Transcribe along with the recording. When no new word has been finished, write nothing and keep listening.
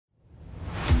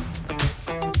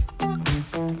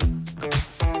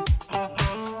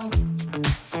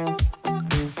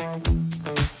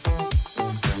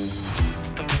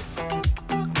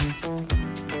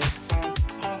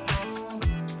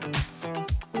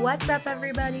What's up,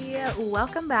 everybody?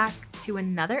 Welcome back to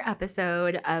another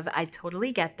episode of I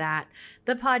Totally Get That,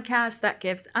 the podcast that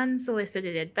gives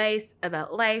unsolicited advice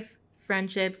about life,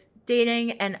 friendships,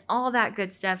 dating, and all that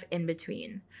good stuff in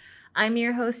between. I'm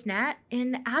your host, Nat,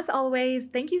 and as always,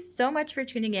 thank you so much for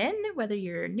tuning in. Whether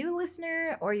you're a new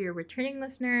listener or you're a returning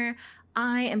listener,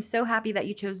 I am so happy that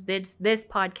you chose this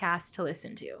podcast to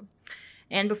listen to.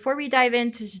 And before we dive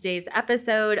into today's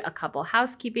episode, a couple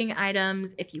housekeeping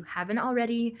items. If you haven't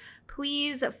already,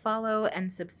 please follow and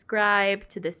subscribe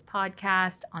to this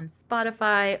podcast on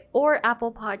Spotify or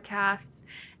Apple Podcasts.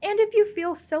 And if you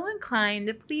feel so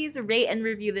inclined, please rate and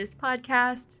review this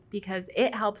podcast because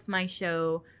it helps my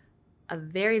show a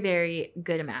very, very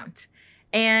good amount.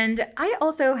 And I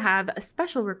also have a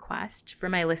special request for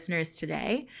my listeners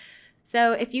today.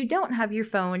 So if you don't have your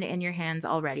phone in your hands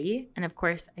already, and of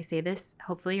course I say this,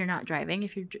 hopefully you're not driving.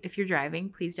 If you're driving,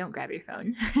 please don't grab your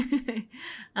phone.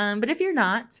 But if you're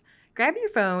not, grab your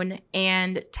phone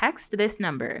and text this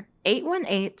number,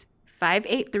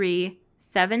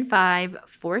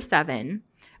 818-583-7547,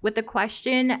 with a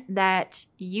question that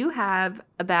you have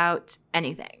about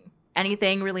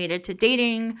anything related to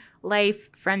dating,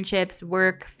 life, friendships,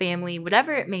 work, family,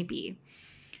 whatever it may be.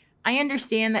 I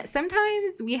understand that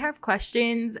sometimes we have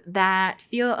questions that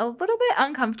feel a little bit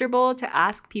uncomfortable to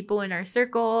ask people in our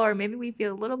circle, or maybe we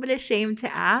feel a little bit ashamed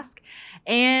to ask.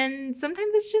 And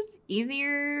sometimes it's just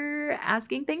easier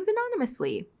asking things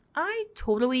anonymously. I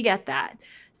totally get that.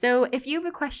 So if you have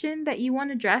a question that you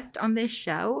want addressed on this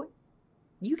show,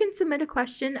 you can submit a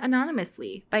question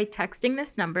anonymously by texting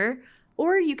this number,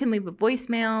 or you can leave a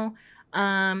voicemail.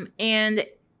 And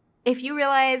if you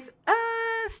realize,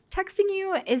 texting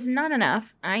you is not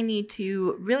enough, I need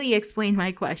to really explain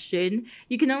my question,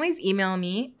 you can always email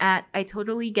me at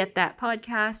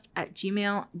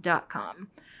itotallygetthatpodcast@gmail.com.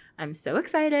 I'm so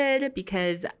excited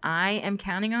because I am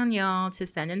counting on y'all to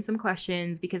send in some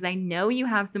questions because I know you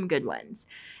have some good ones.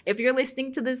 If you're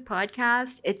listening to this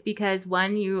podcast, it's because,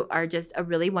 one, you are just a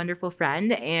really wonderful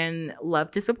friend and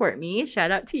love to support me.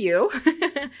 Shout out to you.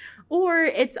 Or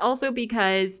it's also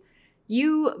because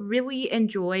you really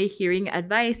enjoy hearing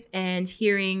advice and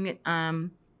hearing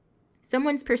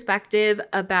someone's perspective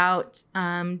about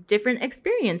different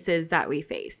experiences that we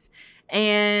face.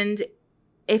 And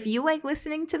if you like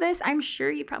listening to this, I'm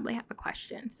sure you probably have a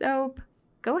question. So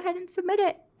go ahead and submit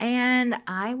it, and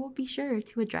I will be sure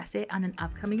to address it on an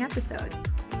upcoming episode.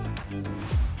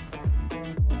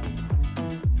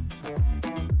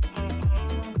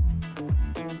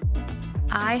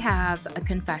 I have a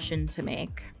confession to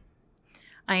make.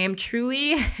 I am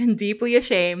truly and deeply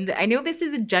ashamed. I know this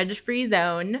is a judge-free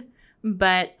zone,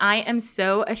 but I am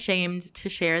so ashamed to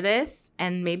share this,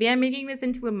 and maybe I'm making this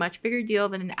into a much bigger deal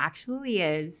than it actually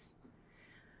is.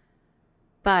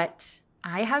 But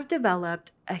I have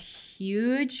developed a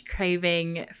huge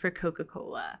craving for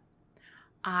Coca-Cola.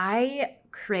 I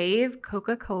crave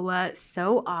Coca-Cola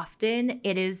so often,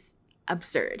 it is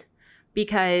absurd,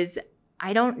 because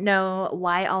I don't know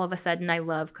why all of a sudden I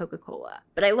love Coca-Cola,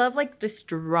 but I love like the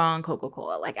strong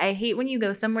Coca-Cola. Like I hate when you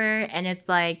go somewhere and it's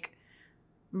like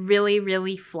really,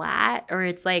 really flat, or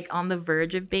it's like on the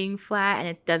verge of being flat and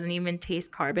it doesn't even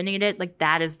taste carbonated. Like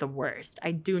that is the worst.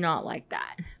 I do not like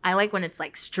that. I like when it's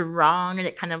like strong and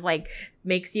it kind of like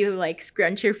makes you like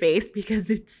scrunch your face because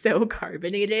it's so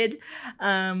carbonated.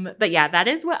 But yeah, that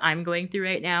is what I'm going through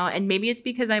right now. And maybe it's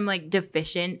because I'm like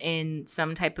deficient in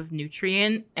some type of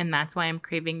nutrient, and that's why I'm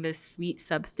craving this sweet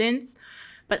substance.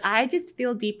 But I just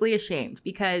feel deeply ashamed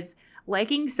because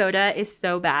liking soda is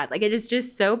so bad. Like it is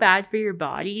just so bad for your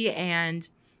body. And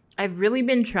I've really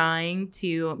been trying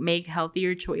to make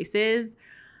healthier choices,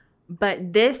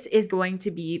 but this is going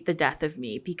to be the death of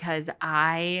me because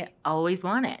I always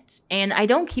want it. And I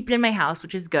don't keep it in my house,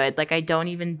 which is good. Like I don't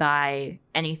even buy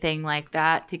anything like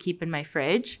that to keep in my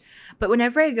fridge. But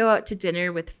whenever I go out to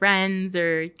dinner with friends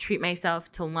or treat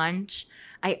myself to lunch,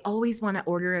 I always want to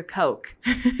order a Coke.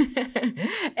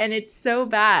 And it's so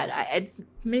bad.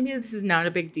 Maybe this is not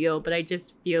a big deal, but I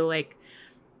just feel like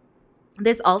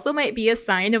this also might be a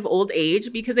sign of old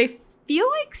age because I feel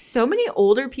like so many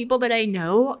older people that I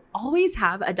know always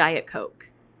have a Diet Coke.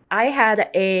 I had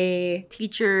a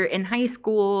teacher in high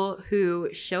school who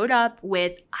showed up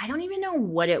with, I don't even know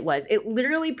what it was. It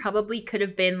literally probably could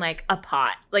have been like a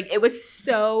pot. Like it was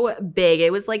so big.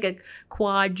 It was like a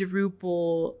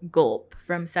quadruple gulp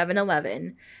from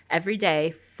 7-Eleven every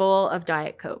day full of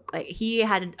Diet Coke. Like he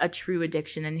had a true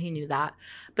addiction and he knew that.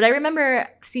 But I remember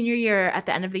senior year, at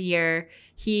the end of the year,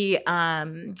 he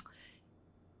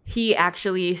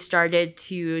actually started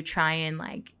to try and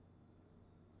like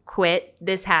quit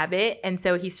this habit, and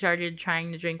so he started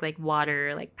trying to drink like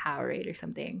water, like Powerade or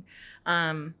something.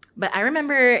 But I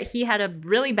remember he had a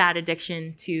really bad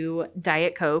addiction to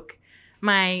Diet Coke.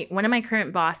 One of my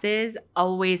current bosses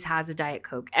always has a Diet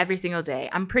Coke every single day.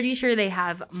 I'm pretty sure they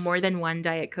have more than one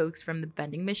Diet Cokes from the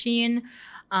vending machine.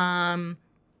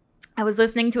 I was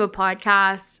listening to a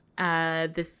podcast,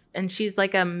 and she's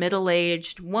like a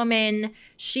middle-aged woman.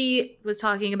 She was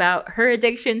talking about her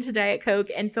addiction to Diet Coke,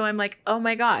 and so I'm like, oh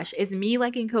my gosh, is me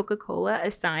liking Coca-Cola a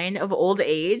sign of old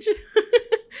age?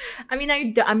 I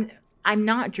mean, I'm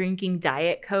not drinking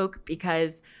Diet Coke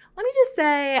because, let me just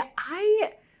say,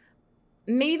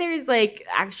 maybe there's like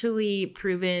actually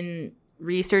proven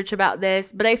research about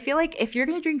this, but I feel like if you're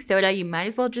gonna drink soda, you might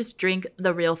as well just drink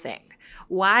the real thing.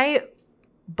 Why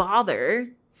bother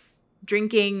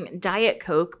drinking Diet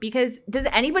Coke? Because does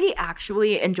anybody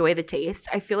actually enjoy the taste?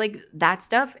 I feel like that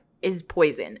stuff is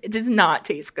poison. It does not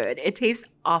taste good. It tastes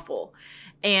awful.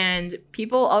 And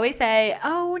people always say,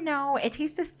 oh no, it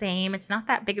tastes the same. It's not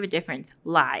that big of a difference.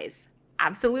 Lies.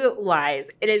 Absolute lies.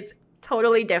 It is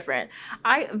totally different.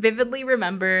 I vividly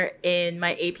remember in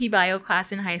my AP Bio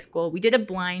class in high school, we did a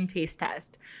blind taste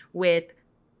test with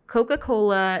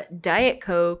Coca-Cola, Diet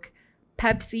Coke,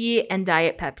 Pepsi, and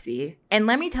Diet Pepsi. And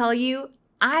let me tell you,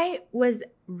 I was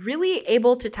really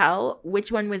able to tell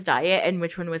which one was Diet and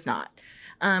which one was not.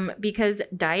 Because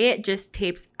Diet just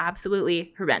tastes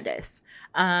absolutely horrendous.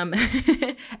 And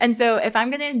so if I'm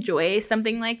going to enjoy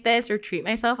something like this or treat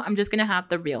myself, I'm just going to have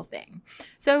the real thing.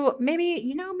 So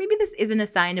maybe this isn't a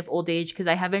sign of old age because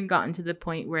I haven't gotten to the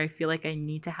point where I feel like I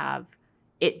need to have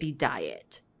it be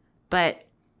Diet. But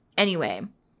anyway,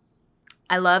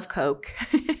 I love Coke,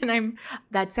 and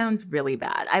that sounds really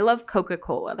bad. I love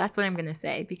Coca-Cola. That's what I'm going to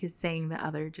say, because saying the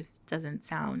other just doesn't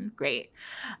sound great.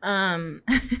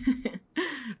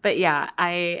 But yeah,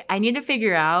 I need to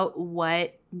figure out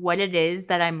what it is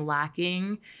that I'm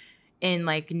lacking in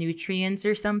like nutrients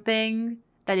or something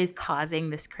that is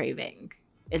causing this craving.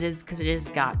 It is because it has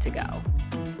got to go.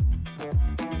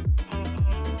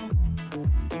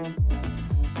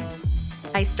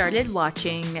 I started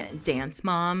watching Dance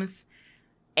Moms.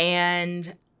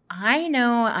 And I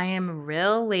know I am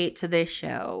real late to this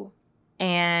show,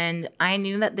 and I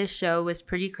knew that this show was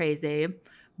pretty crazy,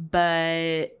 but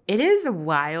it is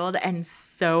wild and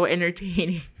so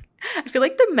entertaining. I feel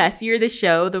like the messier the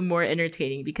show, the more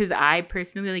entertaining, because I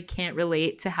personally can't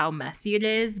relate to how messy it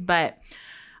is, but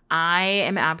I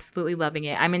am absolutely loving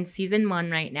it. I'm in season 1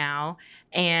 right now,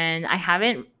 and I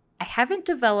haven't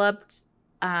developed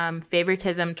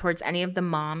favoritism towards any of the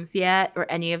moms yet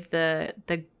or any of the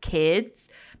kids,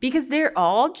 because they're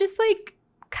all just like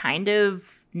kind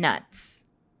of nuts.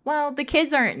 Well, the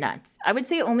kids aren't nuts. I would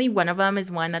say only one of them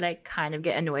is one that I kind of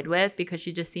get annoyed with because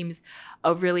she just seems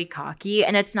overly cocky,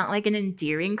 and it's not like an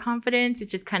endearing confidence.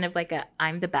 It's just kind of like a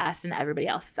I'm the best and everybody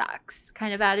else sucks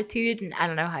kind of attitude, and I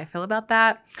don't know how I feel about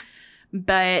that.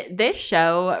 But this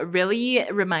show really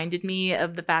reminded me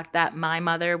of the fact that my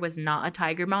mother was not a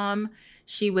tiger mom.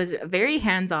 She was very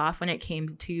hands-off when it came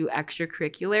to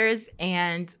extracurriculars.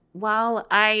 And while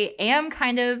I am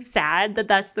kind of sad that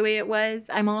that's the way it was,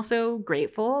 I'm also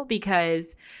grateful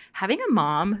because having a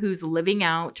mom who's living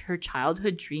out her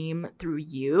childhood dream through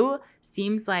you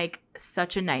seems like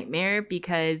such a nightmare,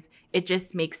 because it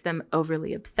just makes them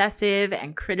overly obsessive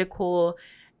and critical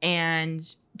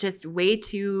and just way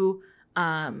too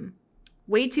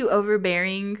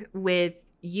overbearing with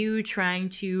you trying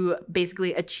to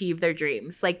basically achieve their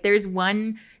dreams. Like, there's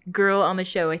one girl on the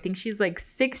show, I think she's like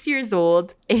 6 years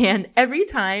old, and every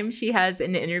time she has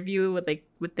an interview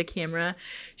with the camera,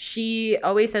 she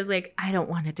always says like, I don't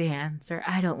want to dance, or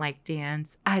I don't like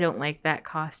dance, I don't like that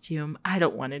costume, I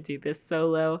don't want to do this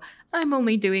solo, I'm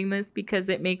only doing this because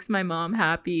it makes my mom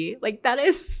happy. Like, that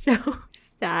is so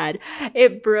sad.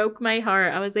 It broke my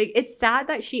heart. I was like, it's sad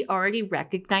that she already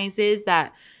recognizes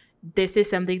that this is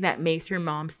something that makes her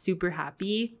mom super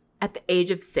happy at the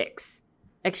age of 6.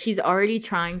 Like, she's already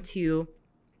trying to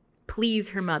please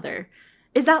her mother.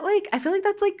 Is that like, I feel like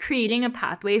that's like creating a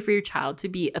pathway for your child to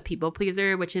be a people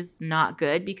pleaser, which is not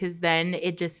good, because then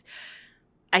it just,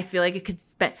 I feel like it could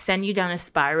send you down a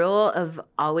spiral of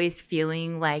always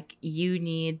feeling like you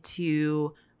need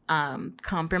to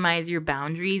compromise your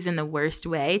boundaries in the worst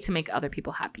way to make other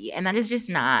people happy. And that is just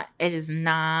not, it is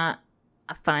not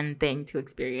a fun thing to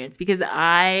experience, because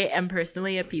I am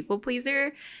personally a people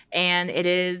pleaser, and it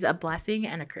is a blessing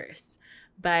and a curse.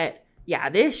 But yeah,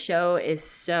 this show is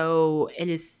so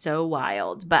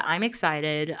wild, but I'm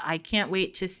excited. I can't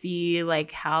wait to see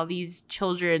like how these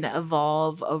children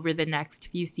evolve over the next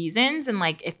few seasons, and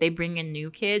like if they bring in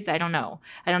new kids. I don't know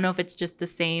if it's just the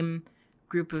same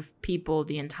group of people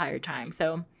the entire time.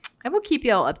 So I will keep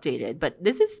you all updated, but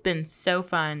this has been so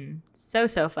fun, so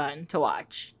fun to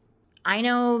watch. I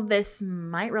know this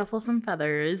might ruffle some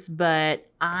feathers, but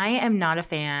I am not a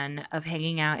fan of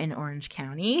hanging out in Orange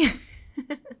County.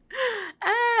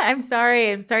 I'm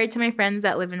sorry. I'm sorry to my friends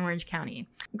that live in Orange County.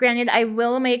 Granted, I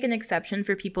will make an exception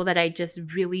for people that I just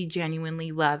really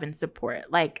genuinely love and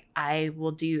support. Like I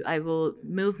will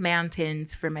move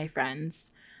mountains for my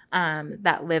friends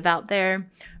that live out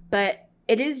there. But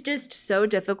it is just so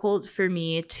difficult for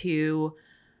me to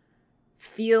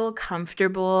feel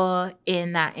comfortable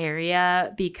in that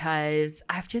area because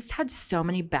I've just had so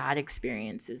many bad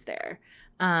experiences there.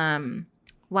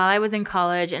 While I was in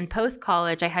college and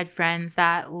post-college, I had friends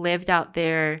that lived out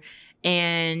there.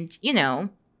 And,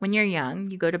 when you're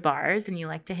young, you go to bars and you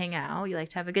like to hang out, you like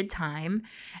to have a good time.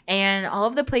 And all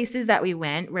of the places that we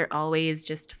went were always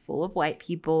just full of white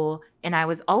people. And I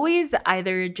was always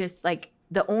either just like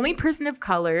the only person of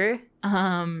color,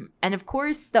 and of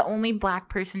course, the only Black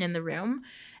person in the room.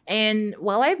 And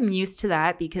while I'm used to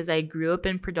that because I grew up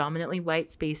in predominantly white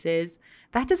spaces,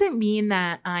 that doesn't mean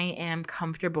that I am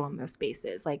comfortable in those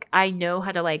spaces. Like, I know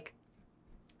how to like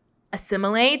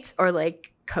assimilate or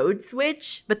like code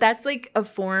switch, but that's like a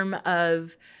form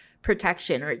of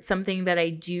protection, or it's something that I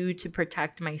do to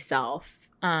protect myself.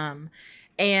 And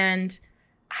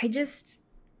I just,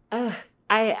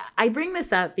 I bring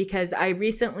this up because I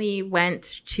recently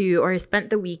spent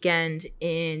the weekend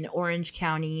in Orange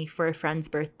County for a friend's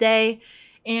birthday.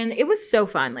 And it was so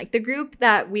fun. Like, the group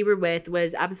that we were with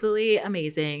was absolutely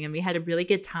amazing and we had a really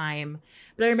good time.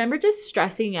 But I remember just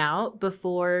stressing out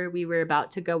before we were about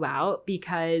to go out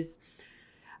because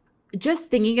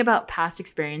just thinking about past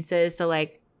experiences. So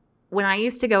like when I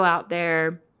used to go out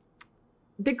there,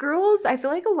 the girls, I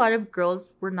feel like a lot of girls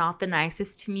were not the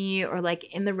nicest to me, or like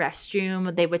in the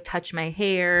restroom, they would touch my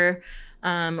hair.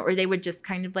 Or they would just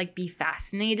kind of like be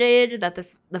fascinated that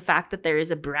the fact that there is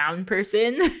a brown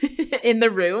person in the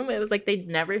room. It was like they'd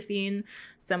never seen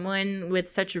someone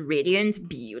with such radiant,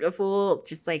 beautiful,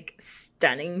 just like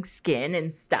stunning skin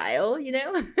and style,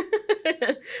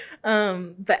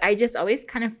 But I just always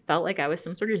kind of felt like I was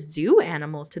some sort of zoo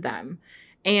animal to them.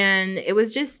 And it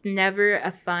was just never a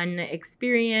fun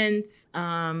experience.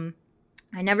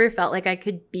 I never felt like I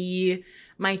could be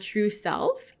my true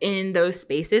self in those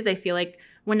spaces. I feel like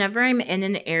whenever I'm in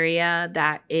an area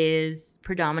that is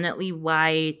predominantly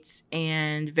white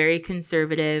and very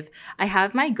conservative, I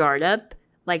have my guard up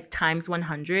like times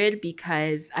 100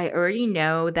 because I already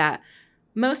know that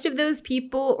most of those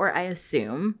people, or I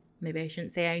assume, maybe I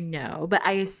shouldn't say I know, but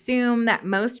I assume that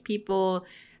most people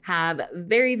have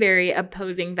very, very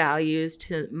opposing values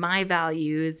to my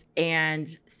values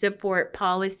and support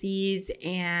policies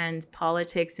and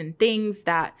politics and things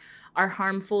that are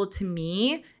harmful to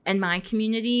me and my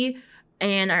community,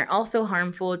 and are also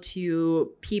harmful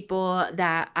to people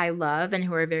that I love and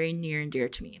who are very near and dear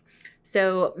to me.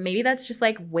 So maybe that's just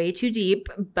like way too deep,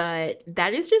 but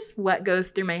that is just what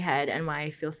goes through my head and why I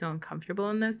feel so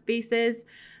uncomfortable in those spaces.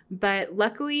 But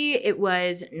luckily, it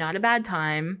was not a bad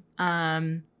time.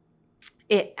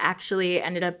 It actually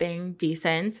ended up being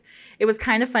decent. It was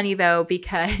kind of funny though,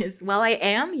 because while I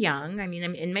am young, I mean,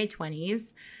 I'm in my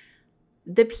 20s,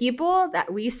 the people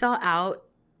that we saw out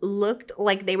looked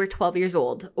like they were 12 years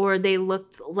old, or they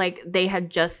looked like they had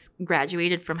just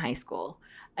graduated from high school.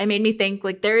 It made me think,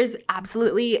 like, there is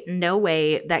absolutely no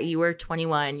way that you were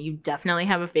 21. You definitely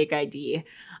have a fake ID.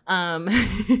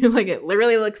 Like, it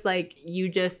literally looks like you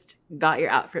just got your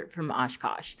outfit from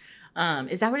Oshkosh.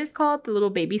 Is that what it's called? The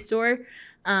little baby store?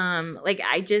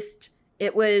 It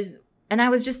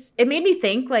made me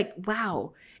think, like,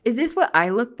 wow, is this what I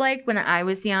looked like when I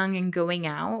was young and going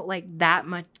out? Like that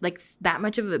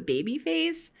much of a baby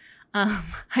face?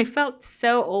 I felt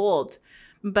so old.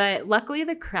 But luckily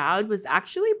the crowd was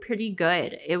actually pretty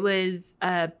good. It was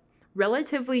a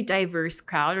relatively diverse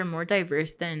crowd, or more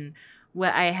diverse than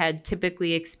what I had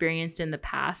typically experienced in the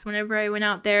past whenever I went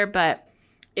out there. But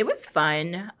it was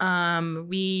fun.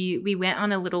 We went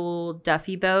on a little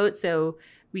Duffy boat, so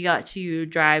we got to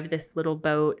drive this little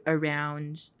boat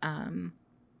around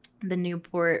the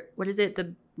Newport. What is it?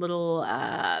 The little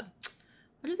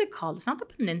what is it called? It's not the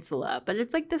peninsula, but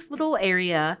it's like this little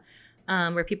area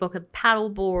where people could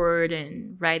paddleboard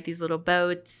and ride these little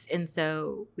boats. And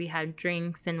so we had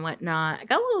drinks and whatnot. I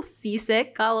got a little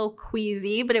seasick, got a little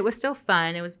queasy, but it was still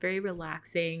fun. It was very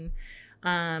relaxing.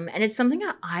 And it's something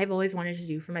that I've always wanted to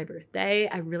do for my birthday.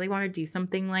 I really want to do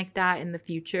something like that in the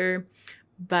future,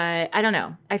 but I don't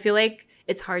know. I feel like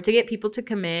it's hard to get people to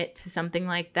commit to something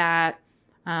like that.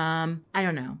 I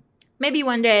don't know. Maybe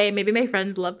one day, maybe my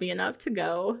friends love me enough to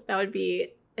go. That would be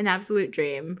an absolute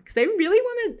dream because I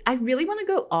really want to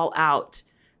go all out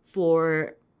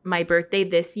for my birthday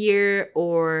this year,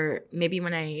 or maybe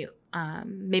when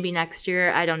maybe next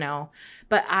year, I don't know.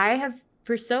 But I have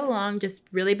for so long just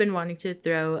really been wanting to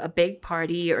throw a big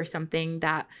party or something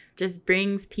that just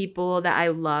brings people that I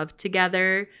love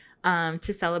together, to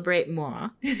celebrate moi.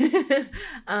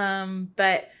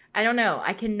 But I don't know.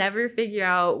 I can never figure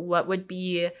out where would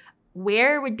be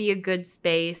a good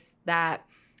space that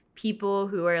people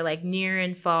who are like near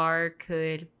and far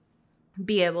could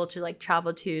be able to like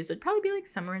travel to. So it'd probably be like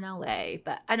somewhere in LA,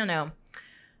 but I don't know.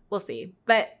 We'll see.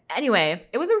 But anyway,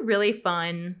 it was a really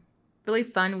fun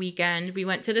weekend. We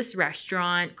went to this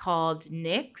restaurant called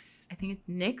Nick's. I think it's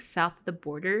Nick's south of the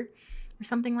border or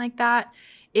something like that.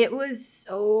 It was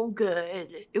so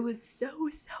good. It was so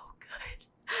good.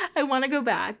 I want to go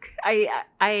back.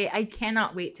 I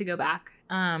cannot wait to go back.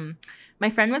 My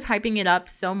friend was hyping it up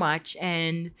so much,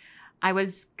 and I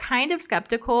was kind of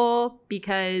skeptical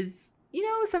because,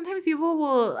 sometimes people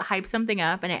will hype something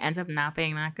up and it ends up not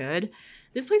being that good.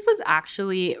 This place was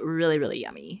actually really, really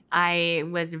yummy. I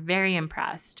was very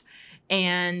impressed.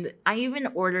 And I even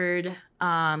ordered,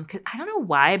 'cause I don't know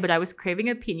why, but I was craving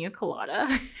a pina colada.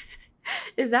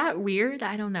 Is that weird?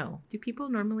 I don't know. Do people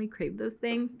normally crave those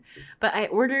things? But I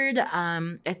ordered,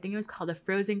 I think it was called a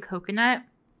frozen coconut,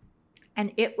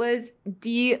 and it was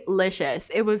delicious.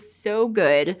 It was so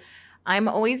good. I'm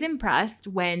always impressed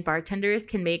when bartenders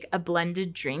can make a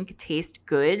blended drink taste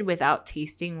good without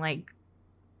tasting like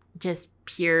just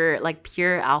pure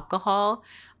alcohol.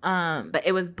 But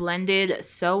it was blended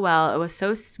so well. It was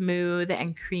so smooth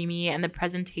and creamy, and the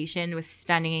presentation was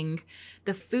stunning.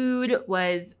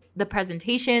 The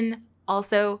presentation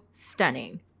also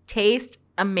stunning. Taste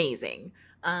amazing.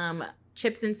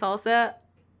 Chips and salsa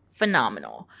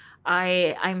phenomenal.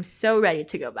 I'm so ready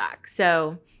to go back.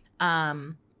 So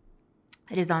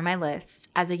it is on my list.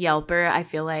 As a Yelper, I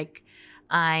feel like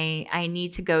I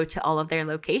need to go to all of their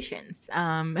locations,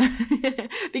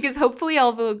 because hopefully all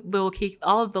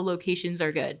of the locations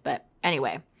are good. But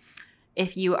anyway,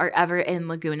 if you are ever in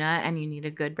Laguna and you need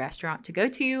a good restaurant to go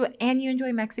to and you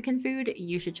enjoy Mexican food,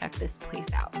 you should check this place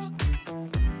out.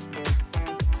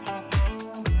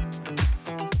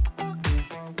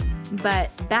 But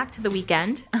back to the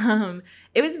weekend.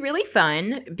 It was really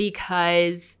fun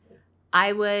because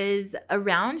I was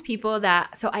around people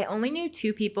so I only knew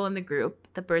 2 people in the group,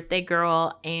 the birthday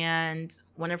girl and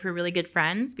one of her really good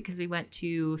friends, because we went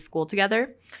to school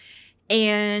together.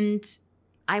 And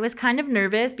I was kind of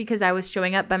nervous because I was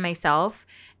showing up by myself,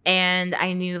 and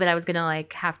I knew that I was going to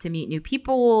like have to meet new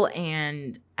people,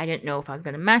 and I didn't know if I was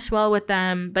going to mesh well with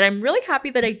them. But I'm really happy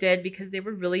that I did, because they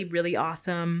were really, really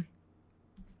awesome.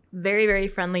 Very, very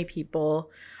friendly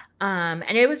people.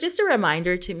 And it was just a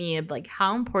reminder to me of like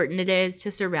how important it is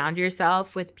to surround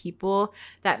yourself with people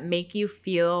that make you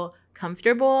feel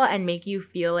comfortable and make you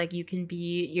feel like you can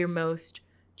be your most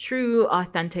true,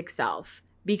 authentic self.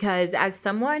 Because as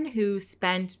someone who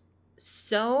spent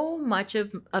so much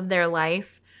of their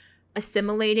life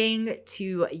assimilating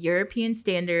to European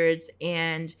standards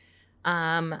and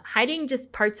hiding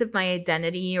just parts of my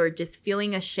identity, or just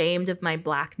feeling ashamed of my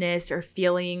Blackness, or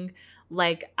feeling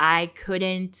like I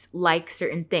couldn't like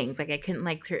certain things, like I couldn't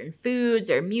like certain foods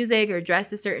or music or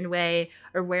dress a certain way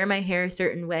or wear my hair a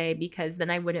certain way because then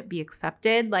I wouldn't be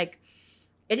accepted. Like,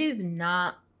 it is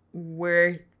not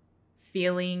worth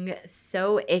feeling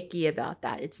so icky about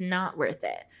that. It's not worth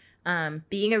it.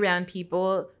 Being around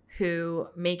people who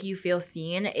make you feel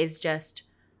seen is just,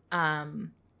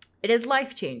 it is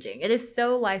life-changing. It is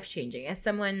so life-changing. As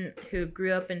someone who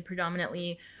grew up in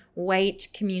predominantly white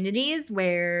communities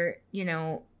where,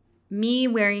 me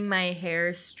wearing my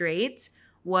hair straight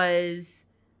was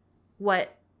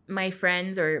what my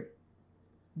friends, or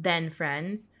then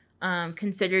friends,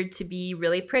 considered to be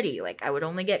really pretty. Like, I would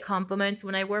only get compliments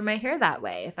when I wore my hair that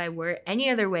way. If I wore any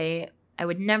other way, I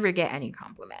would never get any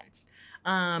compliments.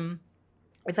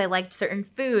 If I liked certain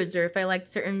foods or if I liked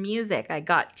certain music, I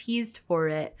got teased for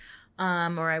it.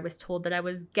 Or I was told that I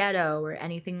was ghetto or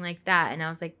anything like that. And I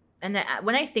was like, and then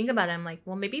when I think about it, I'm like,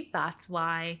 well, maybe that's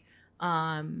why,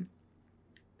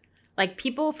 like,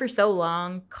 people for so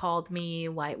long called me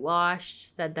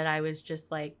whitewashed, said that I was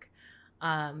just like,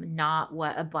 not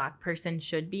what a Black person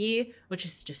should be, which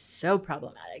is just so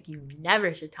problematic. You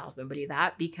never should tell somebody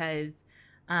that, because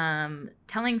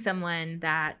telling someone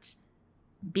that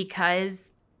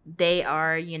because they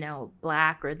are,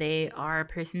 Black, or they are a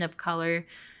person of color,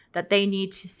 that they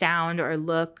need to sound or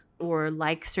look or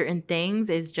like certain things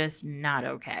is just not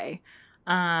okay.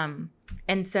 And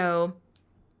so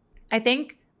I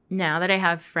think now that I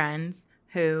have friends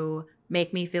who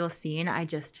make me feel seen, I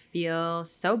just feel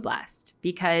so blessed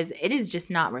because it is just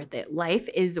not worth it. Life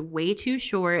is way too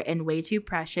short and way too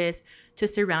precious to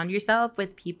surround yourself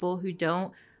with people who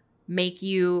don't make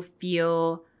you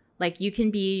feel like you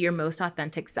can be your most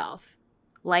authentic self.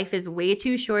 Life is way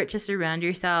too short to surround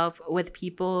yourself with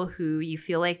people who you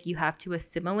feel like you have to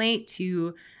assimilate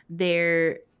to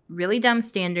their really dumb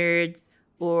standards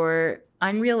or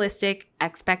unrealistic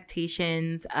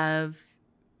expectations of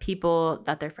people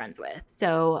that they're friends with.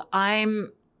 So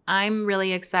I'm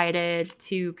really excited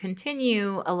to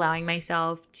continue allowing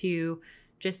myself to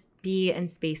just be in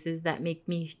spaces that make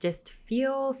me just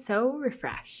feel so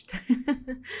refreshed.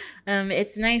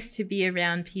 It's nice to be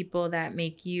around people that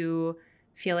make you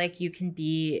feel like you can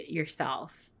be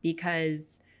yourself,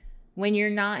 because when you're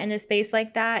not in a space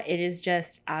like that, it is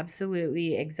just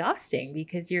absolutely exhausting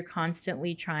because you're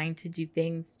constantly trying to do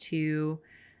things to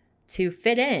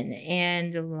fit in,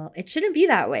 and it shouldn't be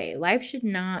that way. Life should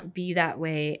not be that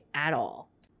way at all.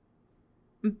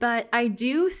 But I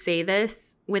do say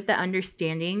this with the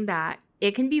understanding that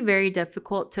it can be very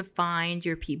difficult to find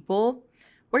your people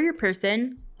or your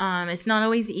person. It's not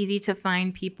always easy to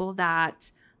find people that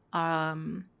are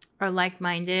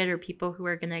like-minded or people who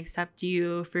are going to accept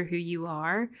you for who you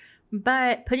are.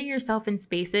 But putting yourself in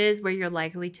spaces where you're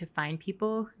likely to find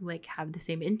people who like have the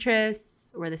same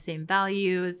interests or the same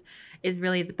values is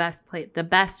really the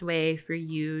best way for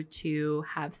you to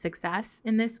have success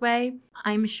in this way.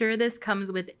 I'm sure this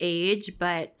comes with age,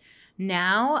 but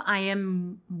now I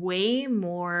am way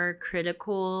more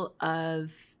critical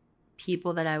of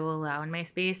people that I will allow in my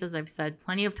space, as I've said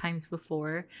plenty of times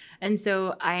before. And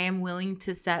so I am willing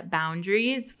to set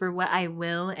boundaries for what I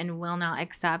will and will not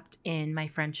accept in my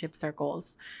friendship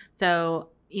circles. So,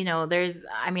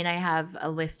 I have a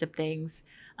list of things,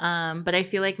 but I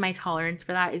feel like my tolerance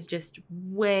for that is just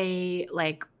way,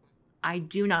 like, I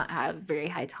do not have very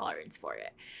high tolerance for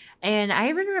it. And I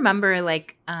even remember,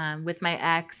 with my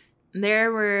ex,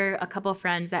 there were a couple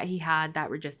friends that he had that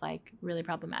were just like really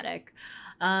problematic,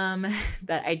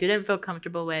 that I didn't feel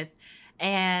comfortable with.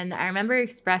 And I remember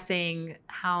expressing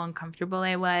how uncomfortable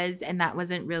I was, and that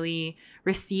wasn't really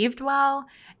received well.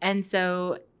 And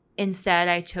so instead,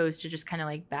 I chose to just kind of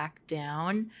like back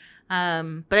down.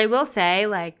 But I will say,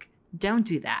 like, don't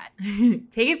do that.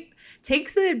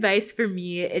 Take the advice from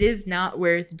me. It is not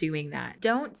worth doing that.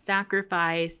 Don't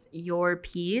sacrifice your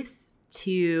peace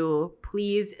to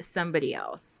please somebody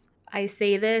else. I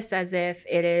say this as if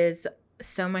it is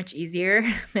so much easier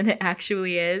than it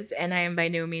actually is, and I am by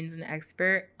no means an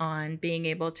expert on being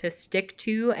able to stick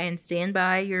to and stand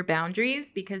by your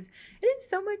boundaries, because it is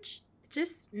so much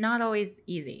just not always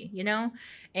easy,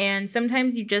 And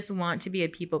sometimes you just want to be a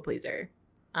people pleaser.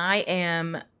 I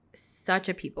am such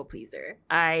a people pleaser.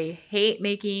 I hate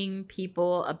making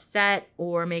people upset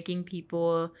or making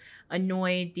people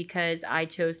annoyed because I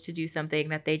chose to do something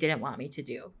that they didn't want me to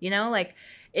do.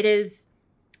 It is,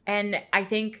 and I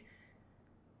think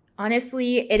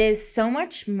honestly, it is so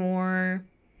much more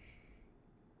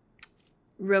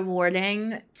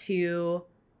rewarding to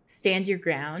stand your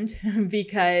ground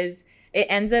because it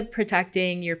ends up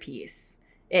protecting your peace.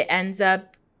 It ends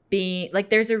up being like,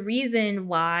 there's a reason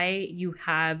why you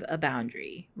have a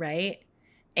boundary, right?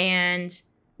 And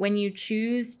when you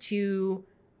choose to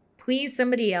please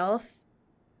somebody else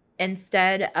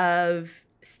instead of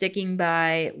sticking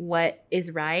by what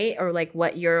is right or like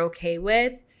what you're okay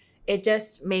with, it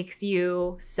just makes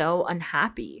you so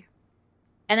unhappy.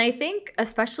 And I think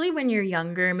especially when you're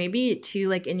younger, maybe too,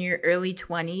 like in your early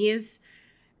 20s,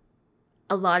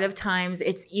 a lot of times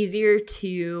it's easier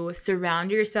to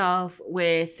surround yourself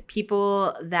with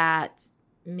people that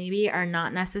maybe are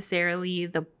not necessarily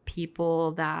the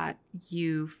people that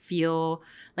you feel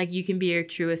like you can be your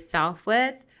truest self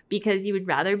with, because you would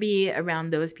rather be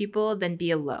around those people than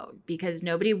be alone, because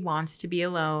nobody wants to be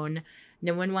alone.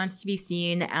 No one wants to be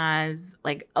seen as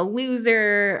like a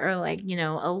loser or like,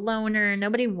 a loner.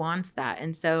 Nobody wants that.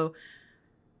 And so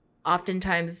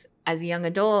oftentimes as a young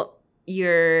adult,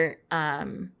 you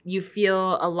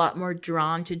feel a lot more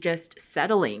drawn to just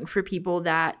settling for people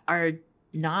that are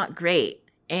not great.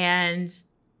 And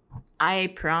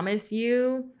I promise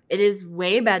you, it is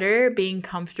way better being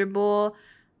comfortable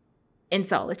in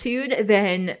solitude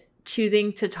than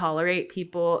choosing to tolerate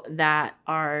people that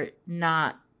are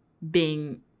not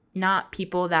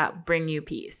people that bring you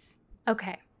peace.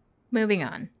 Okay, moving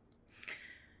on.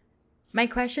 My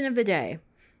question of the day: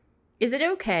 is it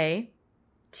okay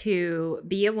to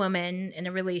be a woman in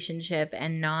a relationship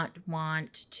and not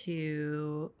want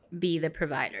to be the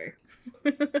provider?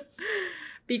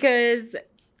 Because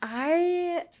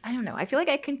I don't know. I feel like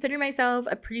I consider myself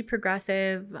a pretty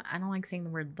progressive. I don't like saying the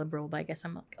word liberal, but I guess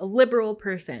I'm a liberal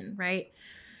person, right?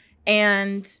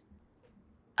 And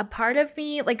a part of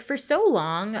me, like for so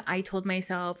long, I told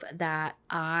myself that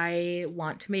I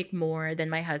want to make more than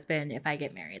my husband if I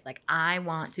get married. Like I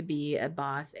want to be a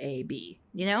boss AB,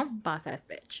 boss ass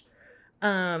bitch.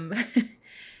 Um,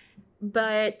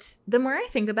 but the more I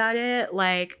think about it,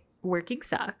 like working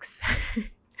sucks.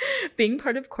 Being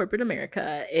part of corporate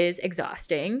America is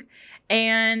exhausting.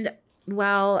 And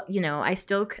while, I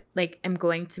still like am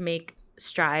going to make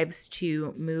strives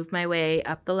to move my way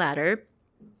up the ladder,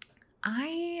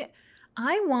 I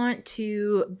I want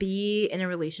to be in a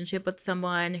relationship with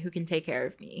someone who can take care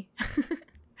of me.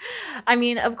 I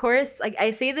mean, of course, like I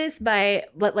say this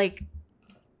but like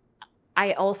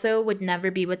I also would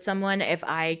never be with someone if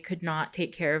I could not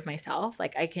take care of myself.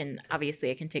 Like I can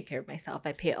take care of myself.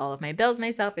 I pay all of my bills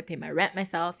myself. I pay my rent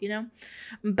myself.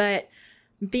 But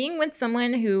being with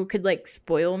someone who could like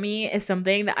spoil me is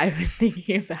something that I've been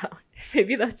thinking about.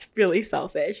 Maybe that's really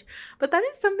selfish, but that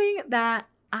is something that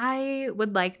I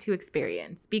would like to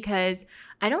experience because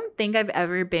I don't think I've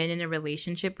ever been in a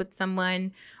relationship with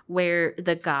someone where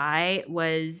the guy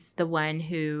was the one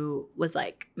who was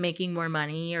like making more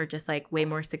money or just like way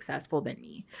more successful than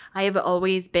me. I have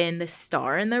always been the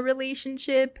star in the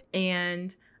relationship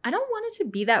and I don't want it to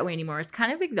be that way anymore. It's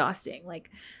kind of exhausting.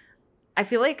 Like I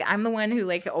feel like I'm the one who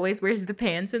like always wears the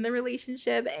pants in the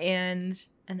relationship and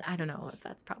I don't know if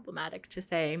that's problematic to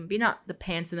say. Maybe not the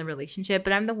pants in the relationship,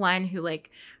 but I'm the one who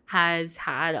like has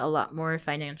had a lot more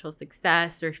financial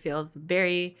success or feels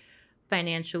very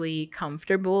financially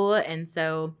comfortable. And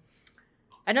so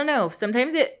I don't know.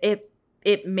 Sometimes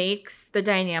it makes the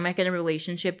dynamic in a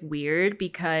relationship weird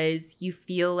because you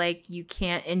feel like you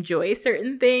can't enjoy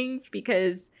certain things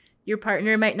because your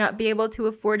partner might not be able to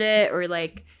afford it or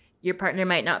like your partner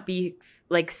might not be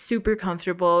like super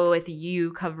comfortable with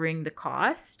you covering the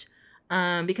cost.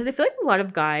 Because I feel like a lot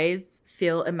of guys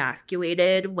feel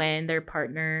emasculated when their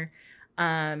partner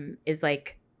is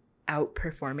like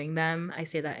outperforming them. I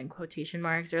say that in quotation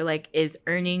marks, or like is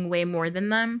earning way more than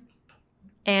them.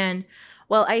 And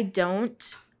well, I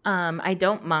don't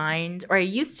mind, or I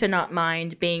used to not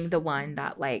mind being the one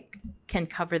that like can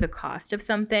cover the cost of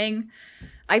something.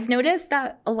 I've noticed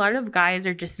that a lot of guys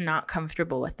are just not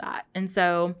comfortable with that. And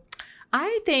so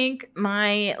I think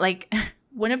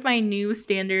one of my new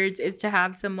standards is to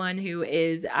have someone who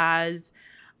is has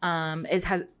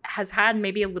had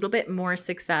maybe a little bit more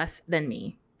success than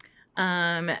me.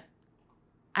 I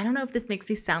don't know if this makes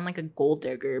me sound like a gold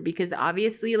digger because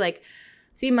obviously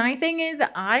my thing is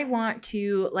I want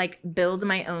to like build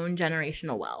my own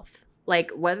generational wealth.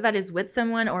 Like whether that is with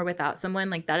someone or without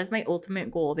someone, like that is my ultimate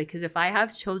goal because if I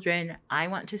have children, I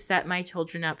want to set my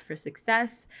children up for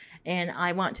success and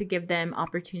I want to give them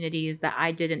opportunities that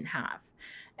I didn't have.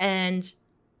 And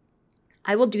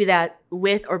I will do that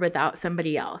with or without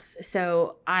somebody else.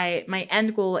 So my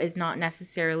end goal is not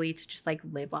necessarily to just like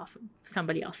live off of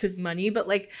somebody else's money, but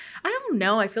like, I don't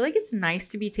know. I feel like it's nice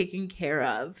to be taken care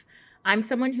of. I'm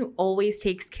someone who always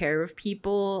takes care of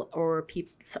people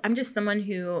I'm just someone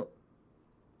who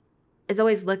is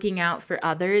always looking out for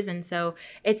others. And so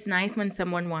it's nice when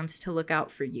someone wants to look out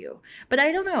for you. But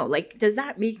I don't know, like, is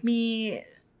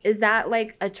that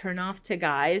like a turnoff to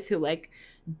guys who like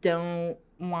don't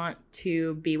want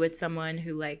to be with someone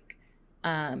who like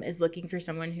is looking for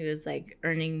someone who is like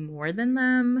earning more than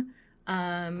them?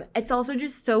 It's also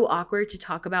just so awkward to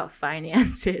talk about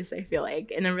finances, I feel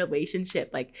like, in a relationship.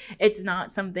 Like, it's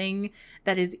not something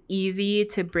that is easy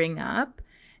to bring up.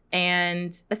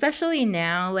 And especially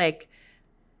now, like,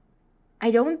 I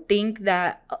don't think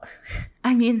that,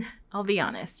 I mean, I'll be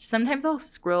honest. Sometimes I'll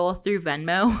scroll through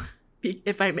Venmo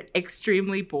if I'm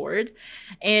extremely bored.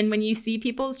 And when you see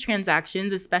people's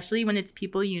transactions, especially when it's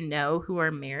people you know who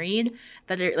are married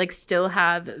that are like still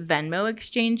have Venmo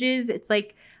exchanges, it's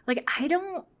like I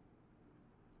don't,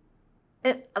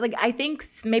 I think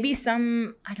maybe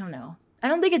I don't know. I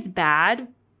don't think it's bad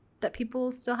that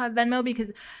people still have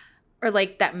Venmo or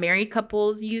like that married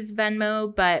couples use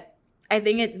Venmo, but I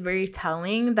think it's very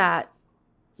telling that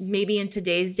maybe in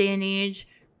today's day and age,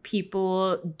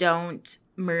 people don't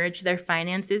merge their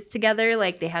finances together.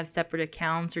 Like they have separate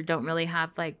accounts or don't really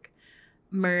have like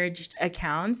merged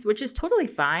accounts, which is totally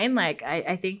fine. Like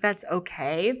I think that's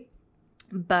okay.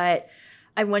 But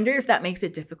I wonder if that makes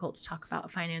it difficult to talk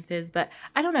about finances. But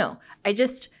I don't know.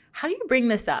 How do you bring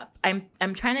this up?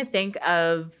 I'm trying to think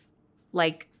of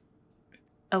like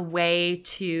a way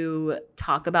to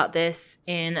talk about this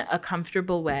in a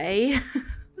comfortable way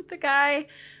with the guy.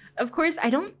 of course, I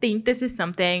don't think this is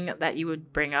something that you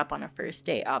would bring up on a first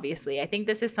date, obviously. I think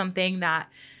this is something that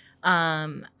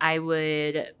I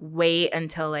would wait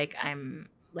until like I'm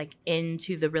like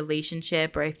into the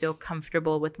relationship or I feel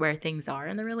comfortable with where things are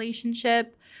in the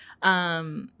relationship.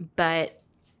 But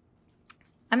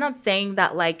I'm not saying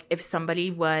that like if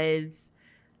somebody was,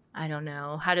 I don't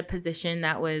know, had a position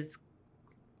that was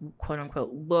quote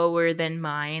unquote lower than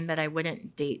mine, that I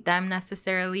wouldn't date them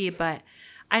necessarily. But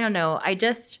I don't know.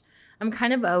 I'm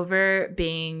kind of over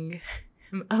being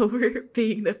I'm over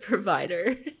being the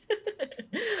provider.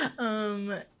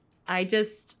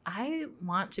 I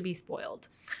want to be spoiled.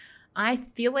 I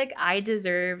feel like I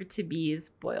deserve to be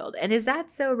spoiled. And is that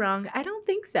so wrong? I don't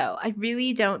think so. I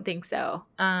really don't think so.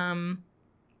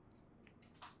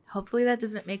 Hopefully that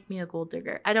doesn't make me a gold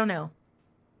digger. I don't know.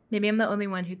 Maybe I'm the only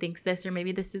one who thinks this, or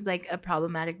maybe this is like a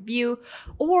problematic view.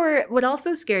 Or what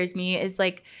also scares me is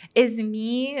like, is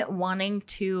me wanting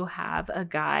to have a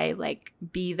guy like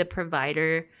be the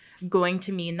provider going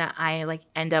to mean that I like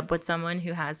end up with someone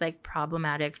who has like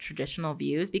problematic traditional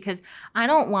views? Because I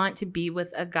don't want to be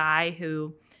with a guy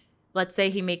who, let's say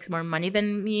he makes more money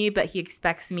than me, but he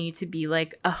expects me to be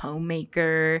like a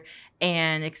homemaker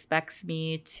and expects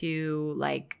me to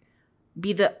like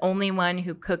be the only one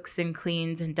who cooks and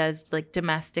cleans and does like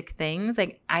domestic things.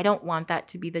 Like, I don't want that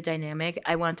to be the dynamic.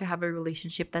 I want to have a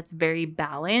relationship that's very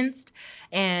balanced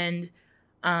and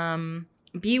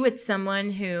be with someone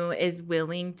who is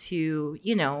willing to,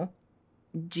 you know,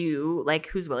 do like,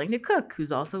 who's willing to cook,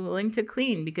 who's also willing to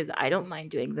clean, because I don't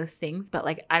mind doing those things, but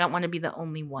like, I don't want to be the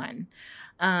only one.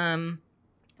 And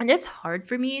it's hard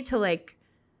for me to like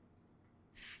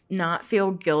not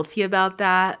feel guilty about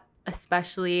that,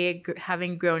 especially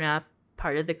having grown up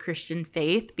part of the Christian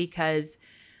faith, because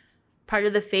part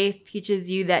of the faith teaches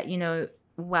you that, you know,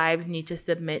 wives need to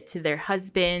submit to their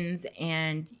husbands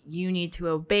and you need to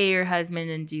obey your husband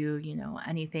and do, you know,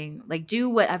 anything, like do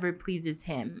whatever pleases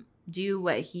him, do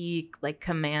what he like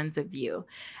commands of you.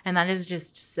 And that is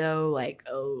just so like,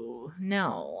 oh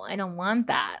no, I don't want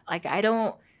that. Like, I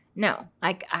don't know.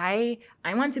 Like, I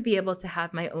want to be able to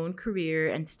have my own career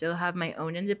and still have my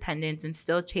own independence and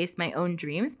still chase my own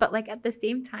dreams. But like at the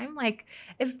same time, like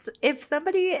if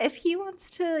he wants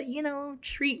to, you know,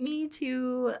 treat me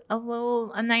to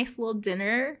a nice little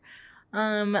dinner,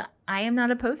 I am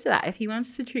not opposed to that. If he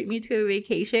wants to treat me to a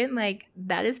vacation, like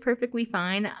that is perfectly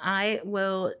fine. I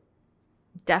will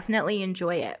definitely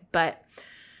enjoy it. But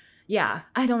yeah,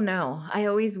 I don't know. I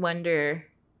always wonder,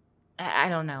 I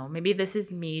don't know. Maybe this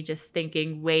is me just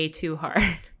thinking way too hard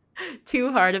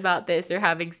about this, or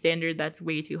having standard that's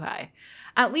way too high.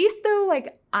 At least though,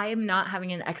 like I am not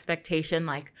having an expectation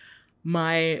like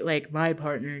my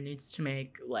partner needs to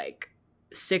make like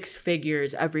 6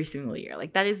 figures every single year.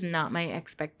 Like that is not my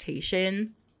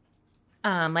expectation.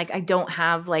 Like I don't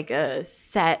have like a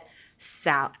set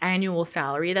annual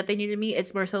salary that they need to meet.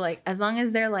 It's more so like as long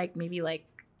as they're like maybe like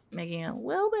making a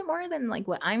little bit more than like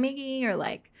what I'm making, or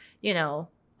like, you know,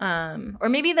 or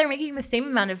maybe they're making the same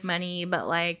amount of money, but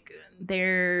like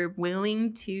they're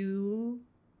willing to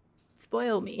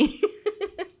spoil me.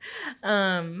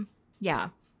 Yeah,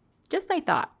 just my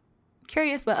thought.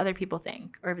 Curious what other people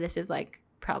think, or if this is like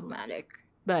problematic.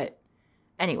 But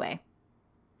anyway,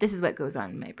 this is what goes on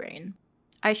in my brain.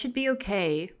 I should be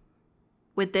okay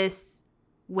with this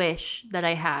wish that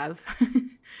I have,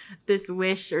 this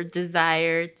wish or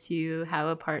desire to have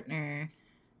a partner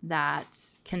that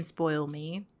can spoil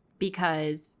me,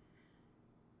 because,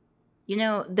 you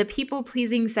know, the people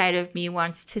pleasing side of me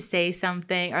wants to say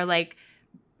something, or like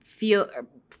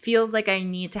feels like I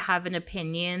need to have an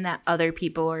opinion that other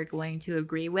people are going to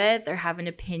agree with, or have an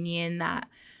opinion that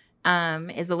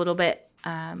is a little bit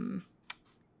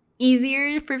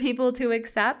easier for people to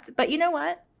accept. But you know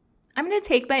what? I'm going to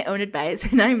take my own advice,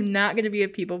 and I'm not going to be a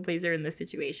people pleaser in this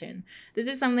situation. This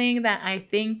is something that I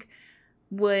think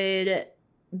would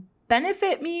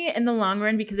benefit me in the long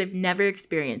run, because I've never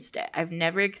experienced it. I've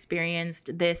never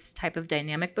experienced this type of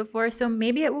dynamic before, so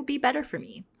maybe it will be better for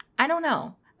me. I don't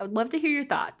know. I would love to hear your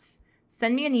thoughts.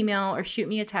 Send me an email or shoot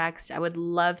me a text. I would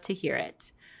love to hear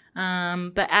it.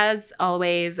 But as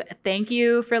always, thank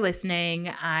you for listening.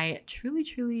 I truly,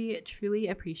 truly, truly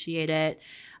appreciate it.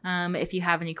 If you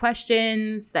have any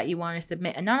questions that you want to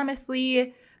submit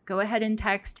anonymously, go ahead and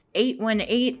text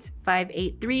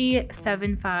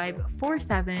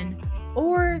 818-583-7547,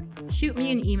 or shoot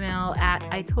me an email at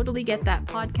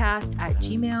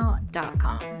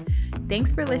itotallygetthatpodcast@gmail.com.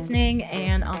 Thanks for listening,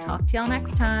 and I'll talk to y'all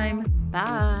next time.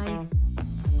 Bye.